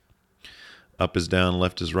Up is Down,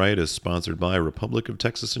 Left is Right is sponsored by Republic of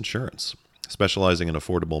Texas Insurance, specializing in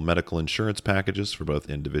affordable medical insurance packages for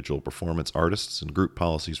both individual performance artists and group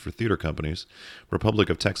policies for theater companies.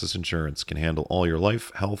 Republic of Texas Insurance can handle all your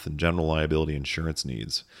life, health, and general liability insurance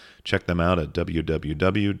needs. Check them out at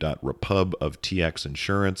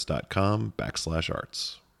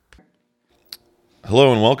www.republictxinsurance.com/arts.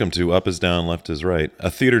 Hello and welcome to Up is Down, Left is Right,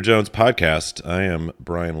 a Theater Jones podcast. I am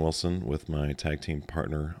Brian Wilson with my tag team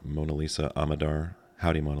partner, Mona Lisa Amadar.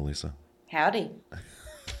 Howdy, Mona Lisa. Howdy.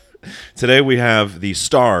 Today we have the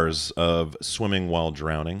stars of Swimming While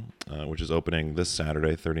Drowning, which is opening this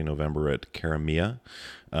Saturday, 30 November at Cara Mia.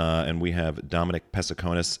 And we have Dominic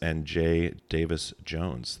Pecikonis and Jay Davis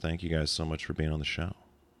Jones. Thank you guys so much for being on the show.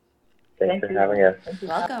 Thanks for having us.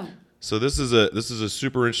 Welcome. So this is a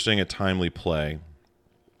super interesting, a timely play.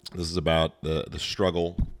 This is about the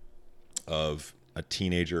struggle of a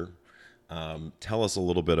teenager. Tell us a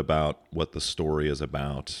little bit about what the story is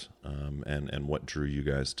about, and what drew you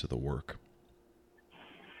guys to the work.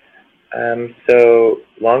 So,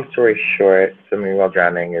 long story short, Swimming While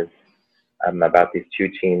Drowning is about these two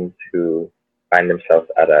teens who find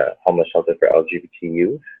themselves at a homeless shelter for LGBT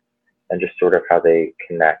youth, and just sort of how they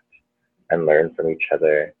connect and learn from each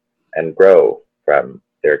other and grow from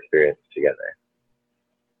their experience together.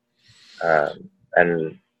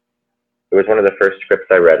 And it was one of the first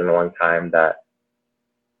scripts I read in a long time that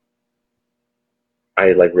I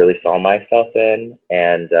really saw myself in,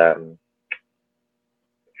 and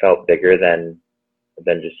felt bigger than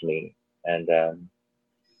just me. And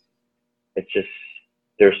it's just,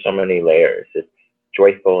 there's so many layers. It's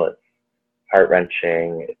joyful, it's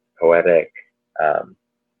heart-wrenching, it's poetic. So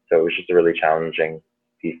it was just a really challenging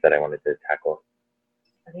piece that I wanted to tackle.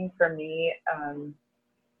 I think for me,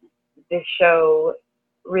 this show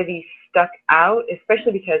really stuck out,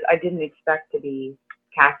 especially because I didn't expect to be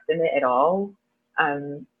cast in it at all. I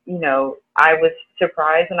was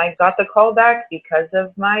surprised when I got the call back because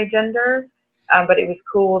of my gender, but it was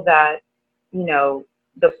cool that, the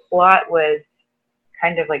plot was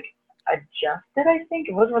kind of adjusted, I think.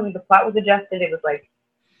 It wasn't really the plot was adjusted. It was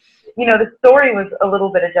the story was a little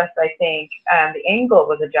bit adjusted, I think. The angle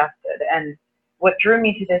was adjusted. And what drew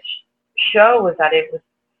me to this show was that it was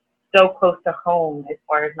so close to home as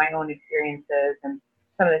far as my own experiences and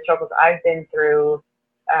some of the struggles I've been through,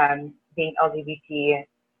 being LGBT,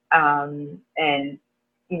 and,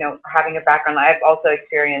 having a background. I've also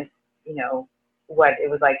experienced, what it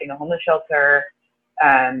was like in a homeless shelter,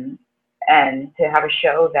 and to have a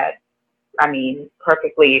show that,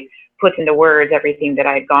 perfectly puts into words everything that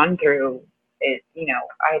I'd gone through is,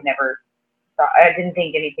 I had never thought, I didn't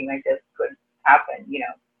think anything like this could happen,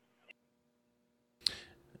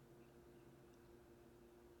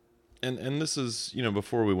 And this is,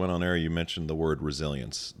 before we went on air, you mentioned the word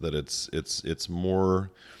resilience, that it's more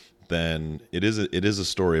than, it is a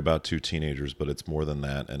story about two teenagers, but it's more than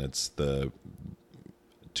that. And it's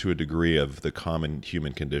to a degree of the common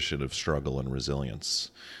human condition of struggle and resilience.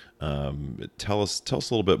 Tell us a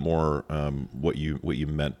little bit more, what you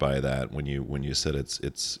meant by that when you said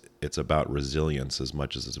it's about resilience as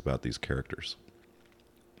much as it's about these characters.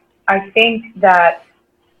 I think that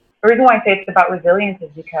the reason why I say it's about resilience is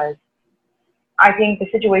because I think the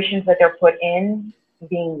situations that they're put in,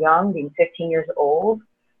 being young, being 15 years old,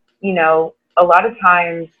 a lot of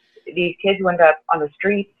times these kids who end up on the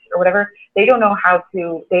streets or whatever, they don't know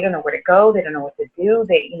they don't know where to go, they don't know what to do.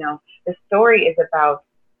 The story is about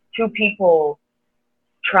two people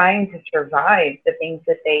trying to survive the things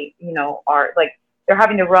that they, are they're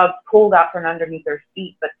having the rug pulled out from underneath their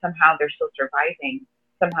feet, but somehow they're still surviving.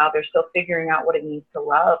 Somehow they're still figuring out what it means to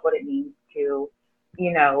love, what it means to,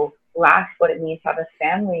 laugh, what it means to have a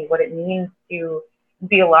family, what it means to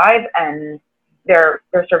be alive, and they're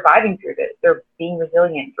surviving through this. They're being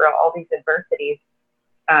resilient through all these adversities.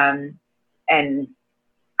 And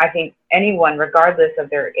I think anyone, regardless of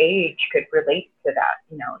their age, could relate to that,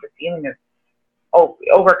 the feeling of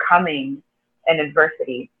overcoming an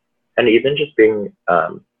adversity. And even just being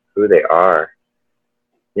who they are,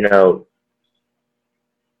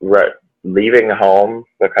 leaving home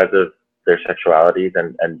because of their sexualities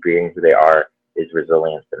and being who they are is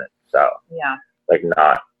resilience in itself. Yeah.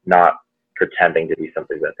 Not pretending to be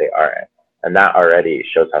something that they aren't. And that already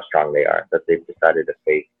shows how strong they are, that they've decided to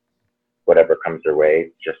face whatever comes their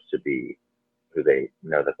way just to be who they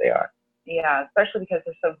know that they are. Yeah, especially because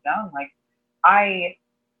they're so young. I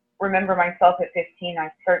remember myself at 15,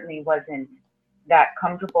 I certainly wasn't that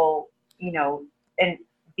comfortable, in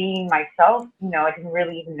being myself. I didn't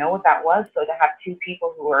really even know what that was. So to have two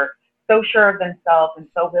people who were so sure of themselves and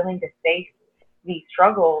so willing to face these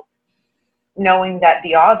struggles, knowing that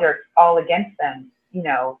the odds are all against them,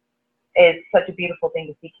 is such a beautiful thing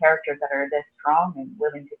to see characters that are this strong and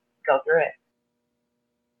willing to go through it.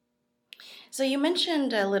 So you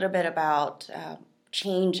mentioned a little bit about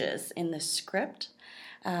changes in the script.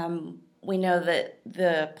 We know that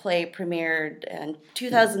the play premiered in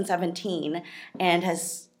 2017 and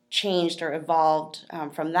has changed or evolved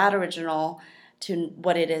from that original to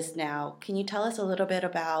what it is now. Can you tell us a little bit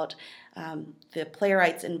about the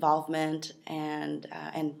playwright's involvement and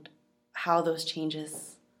how those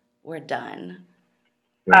changes were done?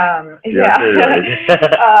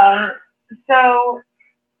 So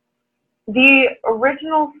the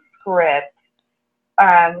original script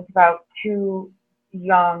was about two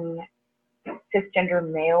young cisgender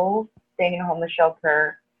males staying in a homeless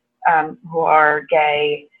shelter who are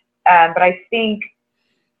gay. But I think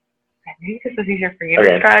maybe this is easier for you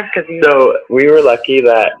to describe. So we were lucky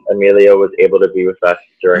that Emilio was able to be with us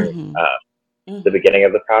during the beginning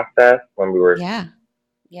of the process when we were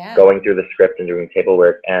going through the script and doing table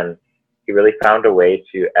work, and he really found a way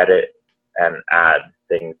to edit and add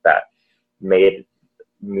things that made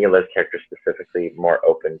Mila's character specifically more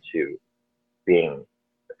open to being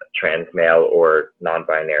trans male or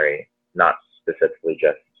non-binary, not specifically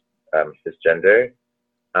just cisgender,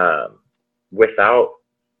 without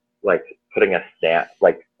putting a stamp,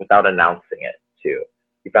 without announcing it too.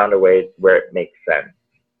 He found a way where it makes sense,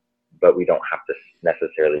 but we don't have to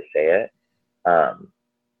necessarily say it.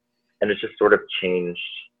 And it just sort of changed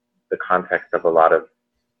the context of a lot of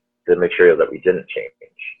the material that we didn't change,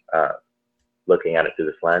 looking at it through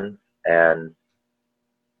this lens. And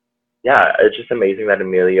yeah, it's just amazing that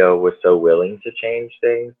Emilio was so willing to change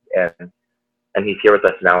things, and he's here with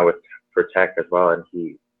us now for tech as well, and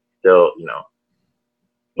he still,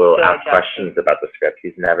 will ask questions about the script.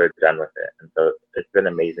 He's never done with it, and so it's been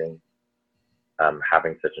amazing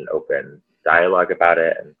having such an open dialogue about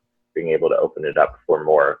it and being able to open it up for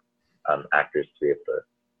more actors to be able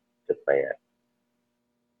to play it.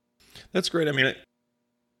 That's great. I mean,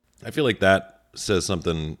 I feel like that says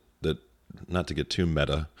something that, not to get too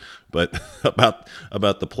meta, but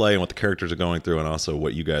about the play and what the characters are going through, and also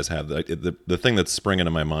what you guys have. The thing that's springing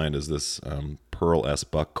to my mind is this Pearl S.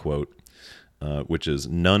 Buck quote, which is,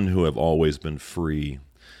 "None who have always been free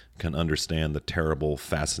can understand the terrible,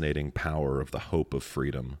 fascinating power of the hope of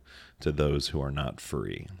freedom to those who are not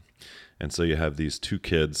free." And so you have these two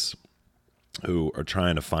kids who are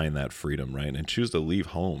trying to find that freedom, right? And choose to leave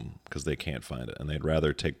home because they can't find it. And they'd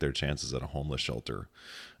rather take their chances at a homeless shelter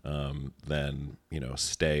than,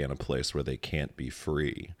 stay in a place where they can't be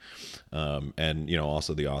free. And,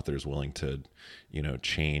 also the author is willing to,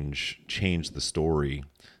 change the story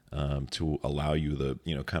to allow you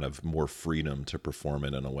the, kind of more freedom to perform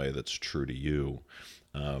it in a way that's true to you.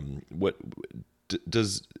 What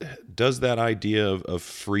does that idea of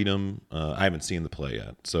freedom? I haven't seen the play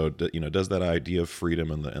yet, so does that idea of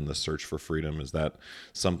freedom and the search for freedom, is that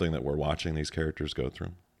something that we're watching these characters go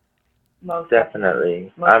through? Most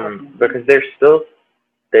definitely. Because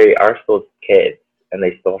they are still kids, and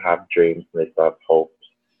they still have dreams, and they still have hopes,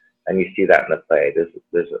 and you see that in the play.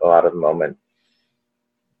 There's a lot of moments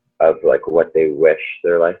of what they wish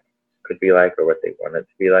their life could be like, or what they want it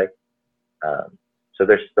to be like. So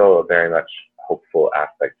there's still a very much hopeful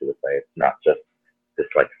aspect to the play. It's not just this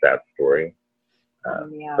sad story.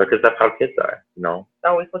 Because that's how kids are,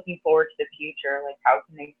 always looking forward to the future. How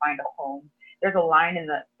can they find a home? There's a line in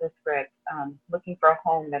the script, looking for a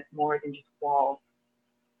home that's more than just walls.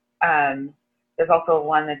 There's also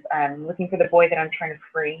one that's looking for the boy that I'm trying to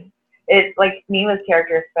free. It's Mila's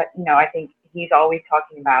character, but I think he's always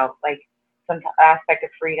talking about some aspect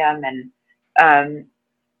of freedom, and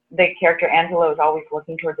the character Angelo is always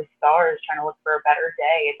looking toward the stars, trying to look for a better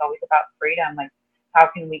day. It's always about freedom. How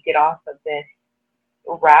can we get off of this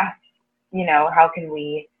raft? How can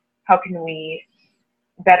we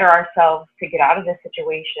better ourselves to get out of this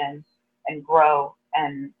situation and grow?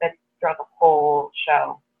 And that's throughout the whole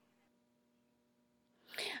show.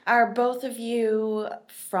 Are both of you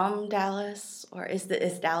from Dallas, or is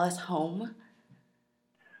Dallas home?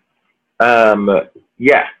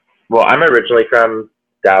 Yeah. Well, I'm originally from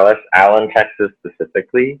Dallas, Allen, Texas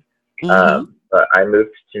specifically. But I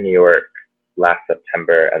moved to New York last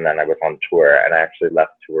September, and then I was on tour, and I actually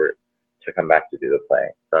left tour to come back to do the play.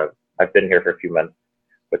 So I've been here for a few months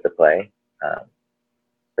with the play.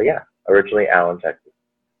 But yeah, originally Allen, Texas.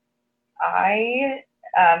 I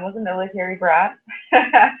was a military brat.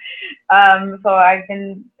 So I've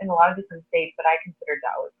been in a lot of different states, but I consider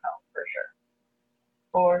Dallas home for sure.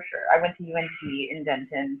 For sure. I went to UNT in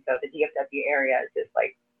Denton, so the DFW area is just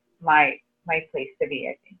my place to be,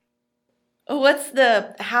 I think.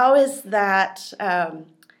 How is that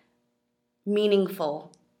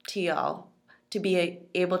meaningful to y'all to be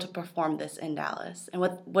able to perform this in Dallas? And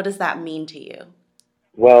what does that mean to you?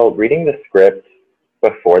 Well, reading the script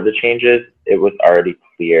before the changes, it was already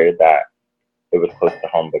clear that it was close to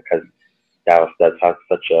home because Dallas does have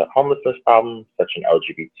such a homelessness problem, such an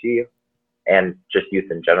LGBT and just youth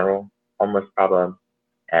in general homeless problem,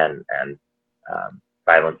 and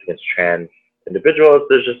violence against trans individuals.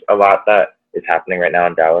 There's just a lot that is happening right now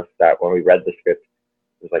in Dallas that when we read the script,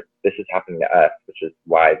 it was like, this is happening to us, which is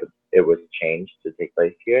why it was changed to take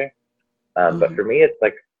place here. But for me, it's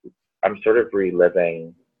like I'm sort of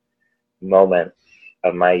reliving moments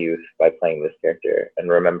of my youth by playing this character and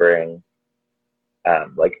remembering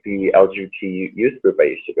like the LGBT youth group I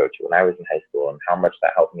used to go to when I was in high school and how much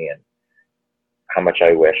that helped me and how much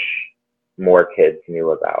I wish more kids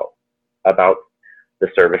knew about the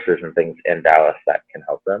services and things in Dallas that can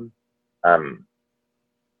help them.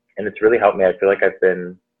 And it's really helped me. I feel like I've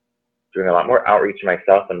been doing a lot more outreach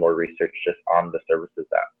myself and more research just on the services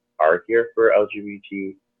that are here for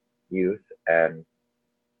LGBT youth and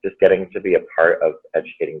just getting to be a part of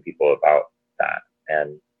educating people about that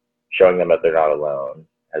and showing them that they're not alone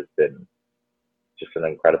has been just an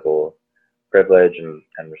incredible privilege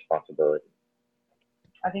and responsibility.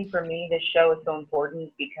 I think for me, this show is so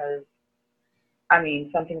important because, I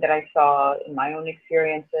mean, something that I saw in my own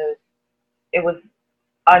experiences, it was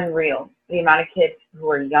unreal. The amount of kids who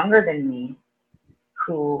were younger than me,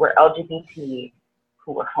 who were LGBT,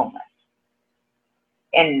 who were homeless.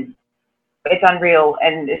 And it's unreal,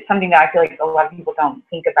 and it's something that I feel like a lot of people don't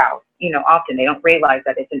think about, often. They don't realize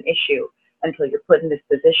that it's an issue until you're put in this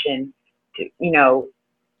position to,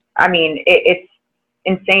 I mean, it's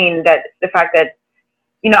insane that the fact that,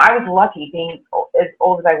 I was lucky being as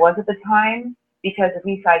old as I was at the time because at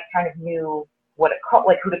least I kind of knew who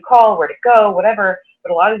to call, where to go, whatever.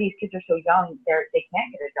 But a lot of these kids are so young, they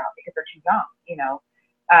can't get a job because they're too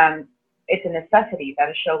young, It's a necessity that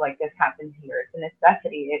a show like this happens here. It's a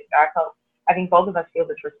necessity. I think both of us feel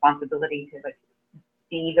this responsibility to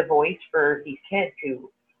be the voice for these kids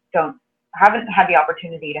who haven't had the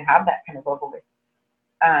opportunity to have that kind of a voice.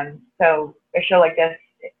 So a show like this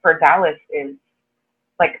for Dallas is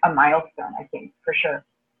like a milestone, I think, for sure.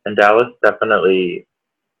 And Dallas definitely,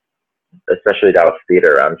 especially Dallas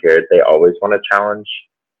theater around here, they always want to challenge,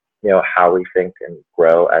 how we think and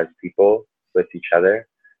grow as people with each other.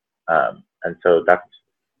 And so that's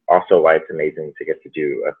also why it's amazing to get to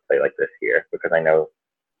do a play like this here, because I know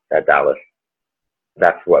that Dallas,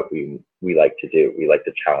 that's what we like to do. We like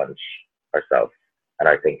to challenge ourselves and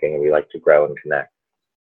our thinking, and we like to grow and connect.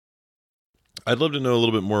 I'd love to know a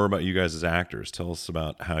little bit more about you guys as actors. Tell us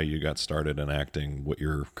about how you got started in acting, what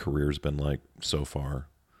your career's been like so far.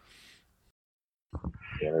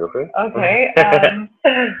 Okay.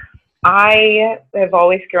 I have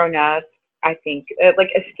always grown up, I think,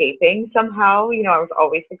 like escaping somehow. I was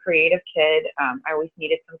always a creative kid. I always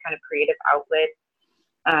needed some kind of creative outlet.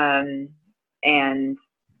 And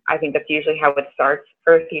I think that's usually how it starts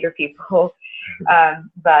for theater people.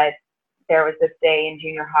 But there was this day in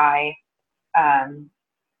junior high, I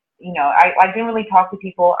didn't really talk to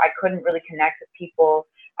people. I couldn't really connect with people.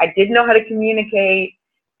 I didn't know how to communicate.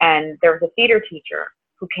 And there was a theater teacher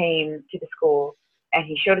who came to the school and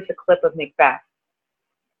he showed us a clip of Macbeth.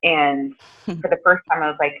 And for the first time, I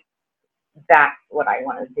was like, that's what I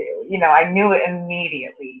want to do. I knew it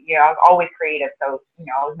immediately. I was always creative. So,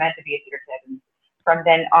 I was meant to be a theater kid. And from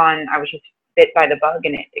then on, I was just bit by the bug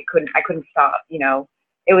and I couldn't stop.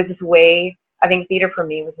 It was this way. I think theater for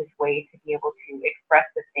me was this way to be able to express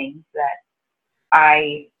the things that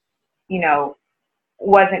I,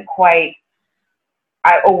 wasn't quite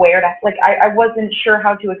aware that, like, I wasn't sure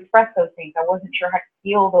how to express those things. I wasn't sure how to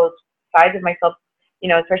feel those sides of myself,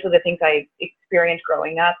 especially the things I experienced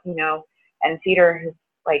growing up, and theater has,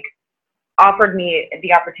 like, offered me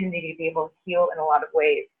the opportunity to be able to heal in a lot of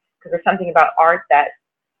ways, because there's something about art that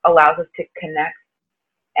allows us to connect.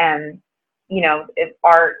 And it's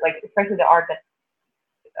art, like, especially the art that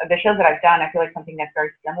the shows that I've done, I feel like something that's very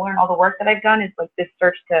similar in all the work that I've done is like this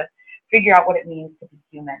search to figure out what it means to be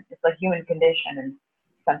human. It's a human condition, and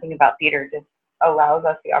something about theater just allows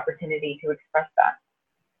us the opportunity to express that.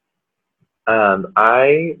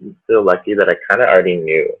 I feel lucky that I kind of already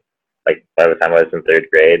knew, like, by the time I was in third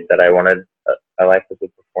grade, that I wanted a life as a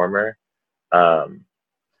performer.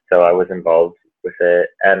 So I was involved with it,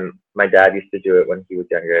 and my dad used to do it when he was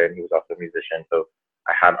younger, and he was also a musician, so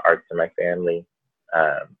I had arts in my family.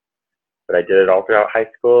 But I did it all throughout high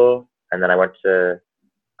school, and then I went to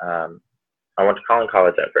Collin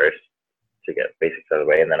College at first to get basics out of the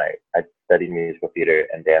way, and then I studied musical theater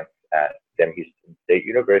and dance at Sam Houston State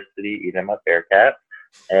University, eating my Bearcat.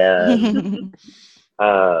 And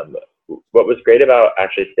what was great about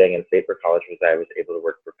actually staying in state for college was I was able to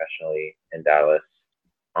work professionally in Dallas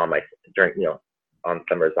on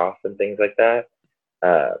summers off and things like that.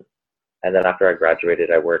 And then after I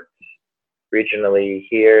graduated, I worked regionally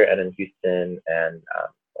here and in Houston and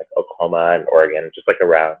like Oklahoma and Oregon, just like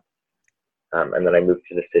around. And then I moved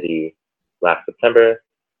to the city last September.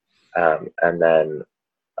 And then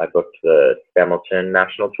I booked the Hamilton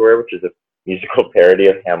National Tour, which is a musical parody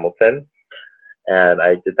of Hamilton. And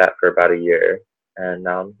I did that for about a year. And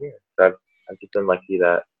now I'm here. So I've just been lucky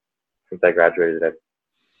that since I graduated, I've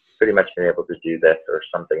pretty much been able to do this or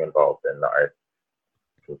something involved in the arts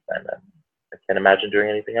since then. I can't imagine doing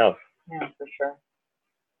anything else. Yeah, for sure.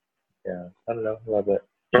 Yeah, I don't know. I love it.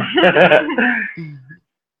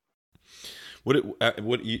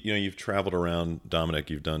 What you've traveled around, Dominic.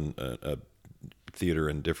 You've done a theater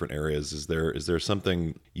in different areas. Is there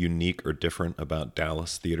something unique or different about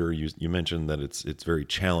Dallas theater? You mentioned that it's very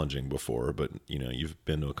challenging before, but you've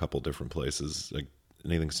been to a couple different places. Like,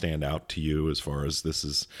 anything stand out to you as far as this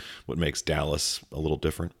is what makes Dallas a little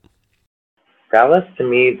different? Dallas, to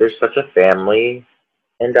me, there's such a family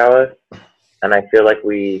in Dallas, and I feel like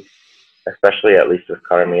we, especially at least with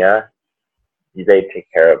Cara Mia, they take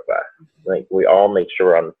care of us. Like, we all make sure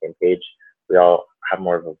we're on the same page. We all have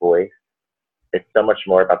more of a voice. It's so much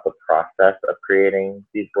more about the process of creating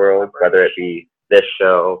these worlds, whether it be this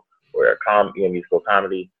show or a musical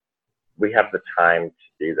comedy. We have the time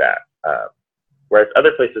to do that. Whereas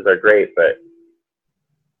other places are great, but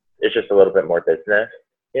it's just a little bit more business,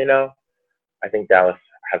 I think Dallas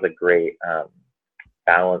has a great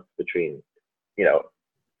balance between,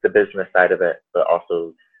 the business side of it, but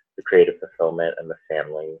also the creative fulfillment and the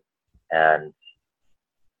family. And,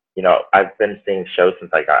 I've been seeing shows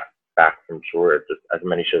since I got back from tour, just as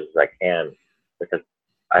many shows as I can, because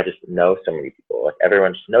I just know so many people. Like,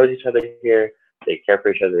 everyone just knows each other here. They care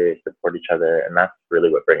for each other, they support each other, and that's really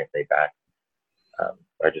what brings me back.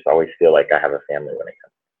 I just always feel like I have a family when it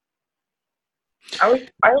comes.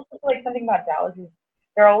 I also feel like something about Dallas is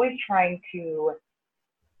they're always trying to,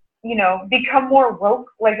 become more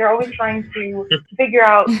woke. Like, they're always trying to figure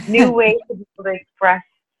out new ways for people to express,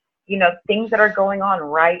 things that are going on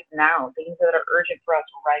right now, things that are urgent for us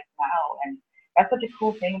right now. And that's such a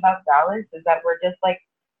cool thing about Dallas, is that we're just like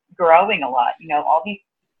growing a lot. All these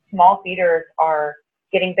small theaters are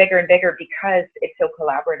getting bigger and bigger because it's so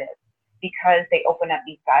collaborative, because they open up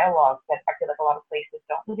these dialogues that I feel like a lot of places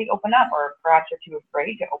don't really open up, or perhaps are too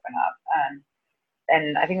afraid to open up.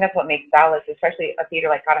 And I think that's what makes Dallas, especially a theater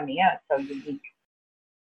like Cara Mia, so unique.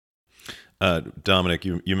 Dominic,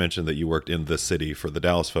 you mentioned that you worked in the city. For the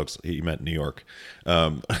Dallas folks, you meant New York.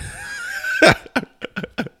 And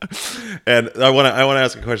I want to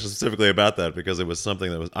ask a question specifically about that, because it was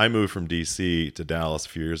something I moved from DC to Dallas a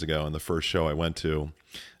few years ago, and the first show I went to,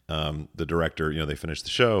 the director, they finished the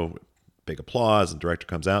show, big applause, and the director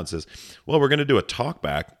comes out and says, "Well, we're going to do a talk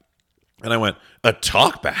back." And I went, "A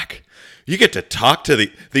talk back? You get to talk to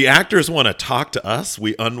the actors want to talk to us,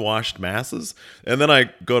 we unwashed masses?" And then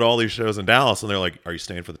I go to all these shows in Dallas, and they're like, "Are you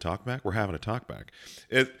staying for the talk back? We're having a talk back."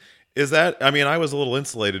 Is that, I was a little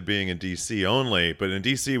insulated being in DC only, but in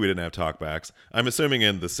DC we didn't have talkbacks. I'm assuming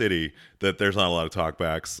in the city that there's not a lot of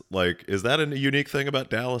talkbacks. Like, is that a unique thing about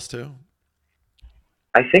Dallas too?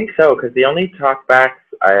 I think so, because the only talkbacks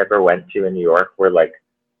I ever went to in New York were like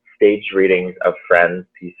stage readings of friends'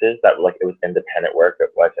 pieces that it was independent work.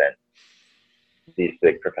 It wasn't these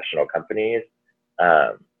big professional companies.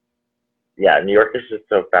 New York is just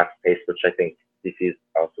so fast paced, which I think DC is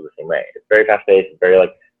also the same way. It's very fast paced. It's very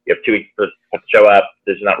you have 2 weeks to show up.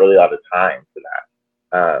 There's not really a lot of time for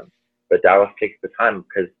that. But Dallas takes the time,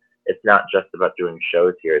 because it's not just about doing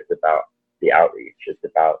shows here. It's about the outreach. It's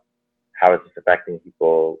about how is this affecting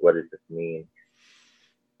people? What does this mean?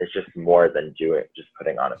 It's just more than just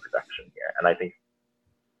putting on a production here. And I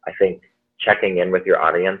think checking in with your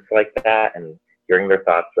audience like that and hearing their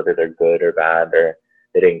thoughts, whether they're good or bad, or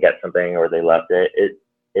they didn't get something or they loved it,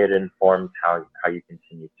 it informs how you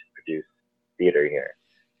continue to produce theater here.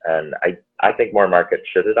 And I think more markets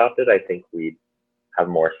should adopt it. I think we'd have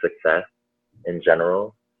more success in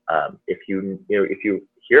general if you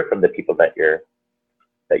hear from the people that you're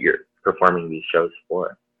performing these shows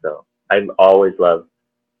for. So I always love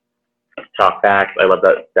talkbacks. I love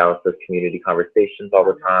that Dallas does community conversations all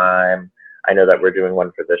the time. I know that we're doing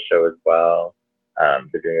one for this show as well.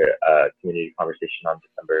 They're doing a community conversation on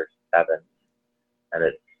December 7th, and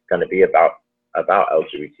it's going to be about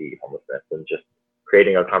LGBT homelessness and just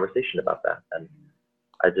creating a conversation about that. And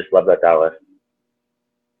I just love that Dallas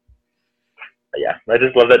yeah, I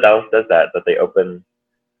just love that Dallas does that they open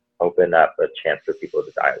up a chance for people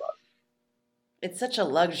to dialogue. It's such a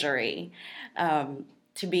luxury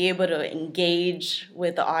to be able to engage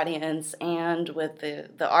with the audience and with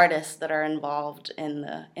the artists that are involved in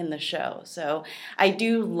the show. So I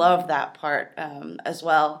do love that part as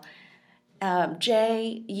well.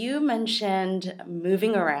 Jay, you mentioned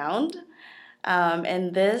moving around,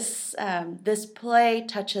 and this play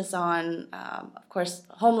touches on, of course,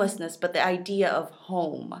 homelessness, but the idea of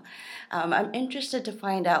home. I'm interested to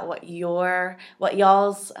find out what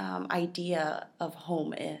y'all's idea of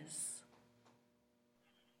home is.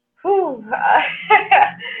 Whew.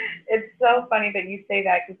 It's so funny that you say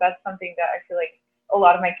that, because that's something that I feel like a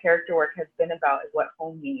lot of my character work has been about, is what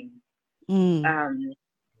home means.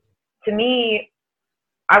 To me,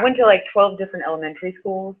 I went to like 12 different elementary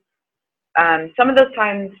schools. Some of those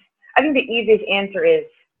times, I think the easiest answer is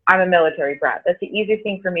I'm a military brat. That's the easiest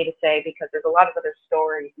thing for me to say, because there's a lot of other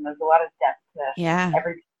stories and there's a lot of depth to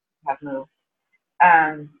every have moved.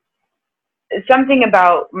 Something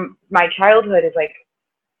about my childhood is like,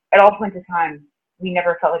 at all points in time, we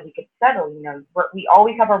never felt like we could settle. You know, we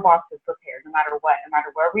always have our boxes prepared, no matter what, no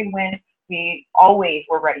matter where we went, we always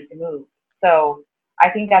were ready to move. So I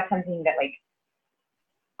think that's something that, like,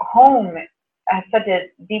 home has such a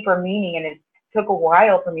deeper meaning, and it took a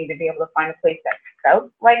while for me to be able to find a place that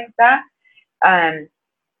felt like that.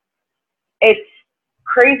 It's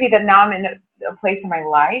crazy that now I'm in a place in my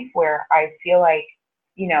life where I feel like,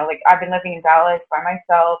 you know, like I've been living in Dallas by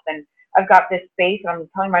myself, and I've got this space, and I'm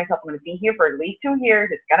telling myself I'm going to be here for at least 2 years.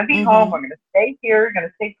 It's going to be home. I'm going to stay here, going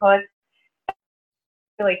to stay put. I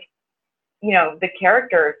feel like, you know, the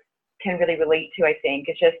characters can really relate to, I think.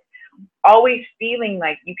 It's just always feeling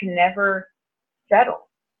like you can never settle,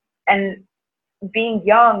 and being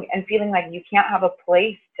young and feeling like you can't have a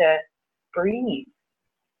place to breathe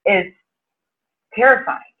is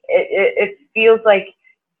terrifying. It feels like,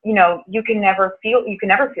 you know, you can never feel safe. You can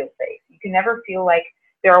never feel like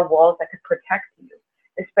there are walls that could protect you,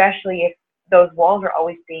 especially if those walls are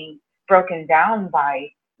always being broken down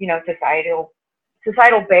by, you know,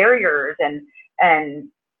 societal barriers and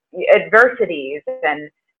adversities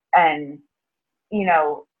and you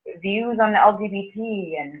know, views on the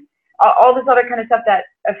LGBT and all this other kind of stuff that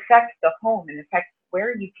affects the home and affects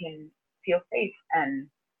where you can feel safe. And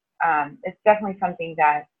it's definitely something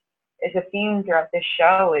that is a theme throughout this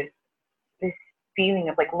show, is this feeling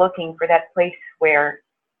of like looking for that place where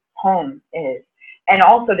home is, and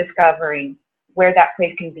also discovering where that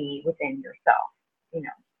place can be within yourself, you know.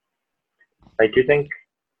 I do think,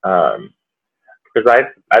 because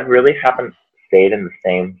I really haven't stayed in the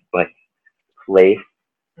same like place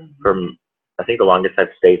from, I think the longest I've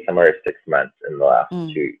stayed somewhere is 6 months in the last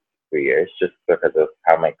 2-3 years, just because of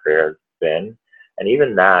how my career has been. And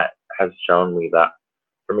even that has shown me that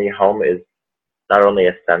for me, home is not only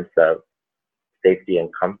a sense of safety and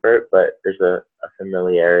comfort, but there's a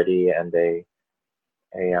familiarity and a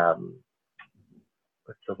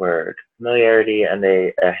what's the word? Familiarity and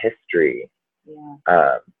a history.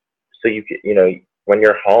 Yeah. So you know, when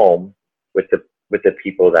you're home with the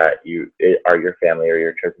people that are your family or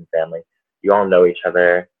your chosen family, you all know each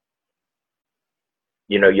other.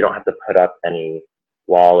 You know, you don't have to put up any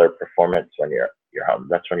wall or performance when you're home.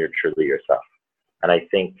 That's when you're truly yourself. And I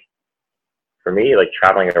think for me, like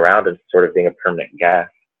traveling around and sort of being a permanent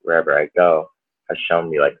guest wherever I go has shown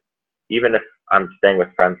me, like, even if I'm staying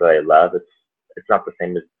with friends that I love, it's not the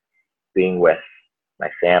same as being with my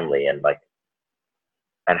family and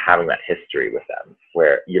having that history with them,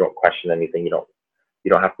 where you don't question anything. You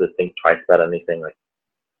don't have to think twice about anything. Like,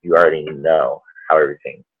 you already know how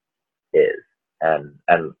everything is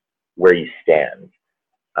and where you stand.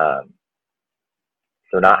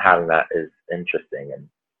 So not having that is interesting, and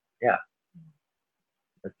yeah.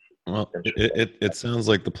 Well, it sounds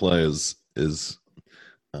like the play is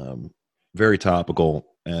very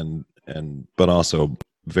topical and but also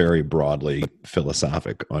very broadly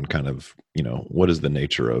philosophic on kind of, you know, what is the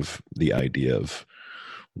nature of the idea of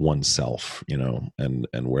oneself, you know, and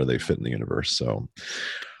where they fit in the universe. So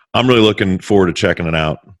I'm really looking forward to checking it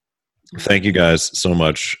out. Thank you guys so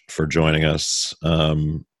much for joining us.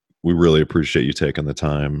 We really appreciate you taking the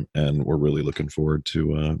time, and we're really looking forward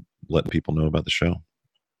to letting people know about the show.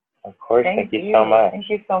 Of course. Thank you so much. Thank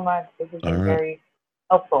you so much. This has been very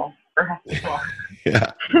helpful for us as well.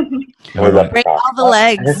 Yeah. Break all the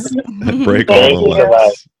legs. Break all the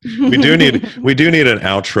legs. We do need an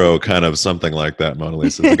outro, kind of something like that, Mona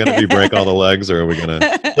Lisa. Is it going to be break all the legs, or are we going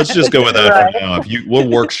to? Let's just go with that for now. We'll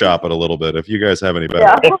workshop it a little bit. If you guys have any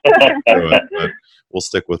better, but we'll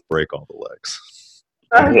stick with break all the legs.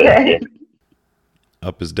 Okay.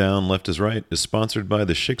 Up is Down, Left is Right is sponsored by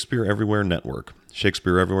the Shakespeare Everywhere Network.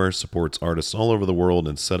 Shakespeare Everywhere supports artists all over the world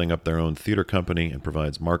in setting up their own theater company and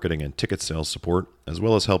provides marketing and ticket sales support, as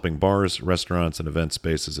well as helping bars, restaurants, and event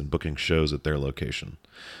spaces and booking shows at their location.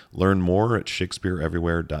 Learn more at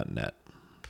shakespeareeverywhere.net.